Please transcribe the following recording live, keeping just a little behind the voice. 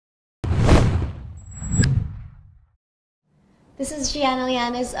This is Gianna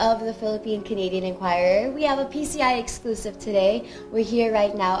Lianas of the Philippine Canadian Inquirer. We have a PCI exclusive today. We're here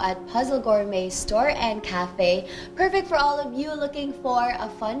right now at Puzzle Gourmet Store and Cafe. Perfect for all of you looking for a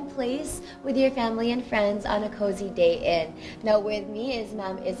fun place with your family and friends on a cozy day in. Now with me is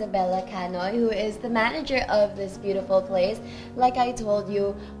Ma'am Isabella Canoy, who is the manager of this beautiful place. Like I told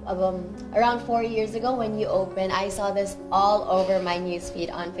you, around 4 years ago when you opened, I saw this all over my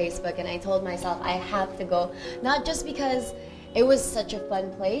newsfeed on Facebook, and I told myself I have to go, not just because it was such a fun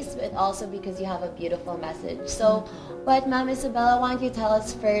place, but also because you have a beautiful message. So, but Ma'am Isabella, why don't you tell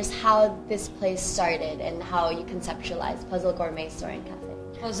us first how this place started and how you conceptualized Puzzle Gourmet Store and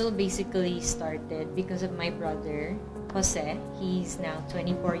Cafe? Puzzle basically started because of my brother, Jose. He's now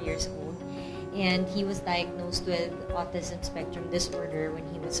 24 years old, and he was diagnosed with autism spectrum disorder when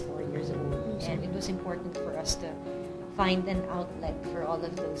he was 4 years old. And it was important for us to find an outlet for all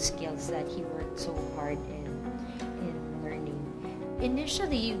of those skills that he worked so hard in learning.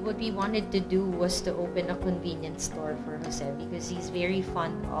 Initially, what we wanted to do was to open a convenience store for Jose because he's very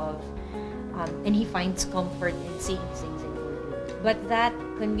fond of and he finds comfort in seeing things in order. But that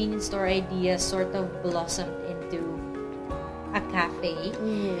convenience store idea sort of blossomed into a cafe.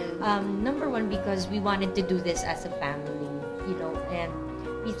 Number one, because we wanted to do this as a family, and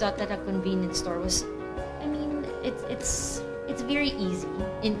we thought that a convenience store was, it's very easy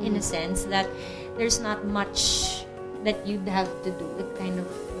in a sense that there's not much that you'd have to do. It kind of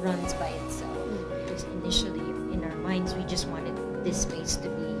runs by itself. Because initially, in our minds, we just wanted this space to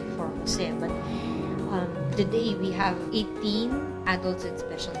be for Jose. But today, we have 18 adults with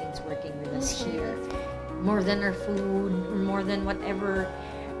special needs working with us here. More than our food, more than whatever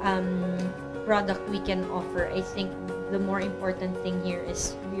product we can offer. I think the more important thing here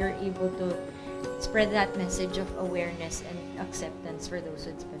is we are able to spread that message of awareness and acceptance for those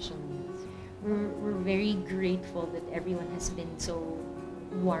with special needs. We're very grateful that everyone has been so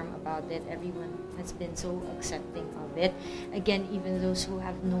warm about it. Everyone has been so accepting of it. Again, even those who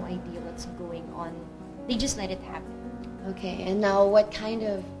have no idea what's going on, they just let it happen. Okay, and now what kind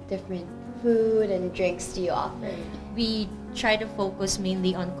of different food and drinks do you offer? We try to focus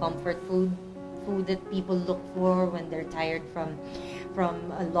mainly on comfort food that people look for when they're tired from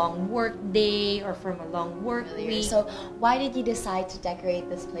a long work day or from a long work week. So why did you decide to decorate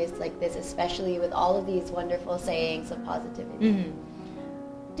this place like this, especially with all of these wonderful sayings of positivity?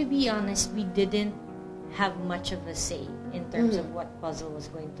 To be honest, we didn't have much of a say in terms of what Puzzle was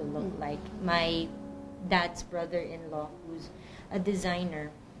going to look like. My dad's brother-in-law, who's a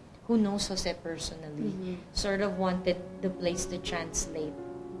designer, who knows Jose personally, sort of wanted the place to translate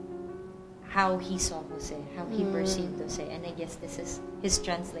how he saw Jose, how he perceived Jose, and I guess this is his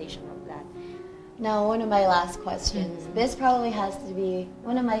translation of that. Now, one of my last questions. This probably has to be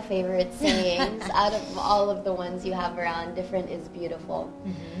one of my favorite sayings out of all of the ones you have around. Different is beautiful.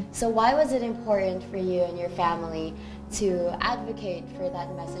 So why was it important for you and your family to advocate for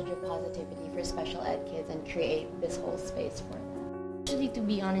that message of positivity for special ed kids and create this whole space for them? Actually, to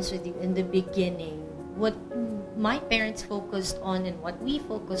be honest with you, in the beginning, what my parents focused on and what we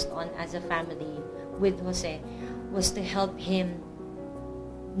focused on as a family with Jose was to help him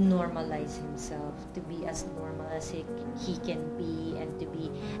normalize himself, to be as normal as he can be, and to be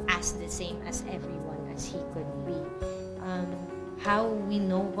as the same as everyone as he could be. How we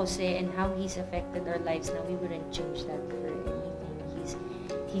know Jose and how he's affected our lives now, we wouldn't change that for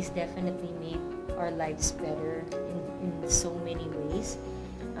anything. He's definitely made our lives better in so many ways,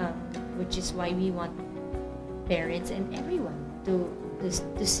 which is why we want parents and everyone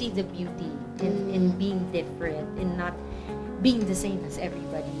to see the beauty in being different, in not being the same as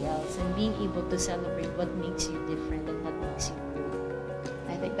everybody else, and being able to celebrate what makes you different and what makes you good.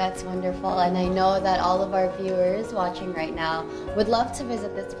 I think that's wonderful, and I know that all of our viewers watching right now would love to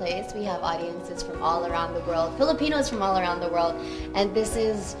visit this place. We have audiences from all around the world, Filipinos from all around the world, and this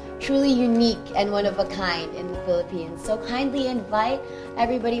is truly unique and one of a kind in the Philippines. So kindly invite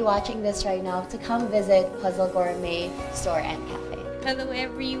everybody watching this right now to come visit Puzzle Gourmet Store and Cafe. Hello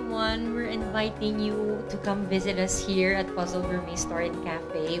everyone, we're inviting you to come visit us here at Puzzle Gourmet Store and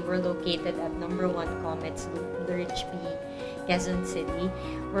Cafe. We're located at number 1 Comets Loop, Lurich B, Quezon City.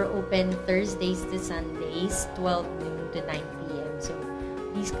 We're open Thursdays to Sundays, 12 noon to 9 p.m. So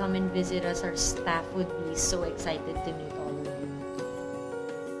please come and visit us. Our staff would be so excited to meet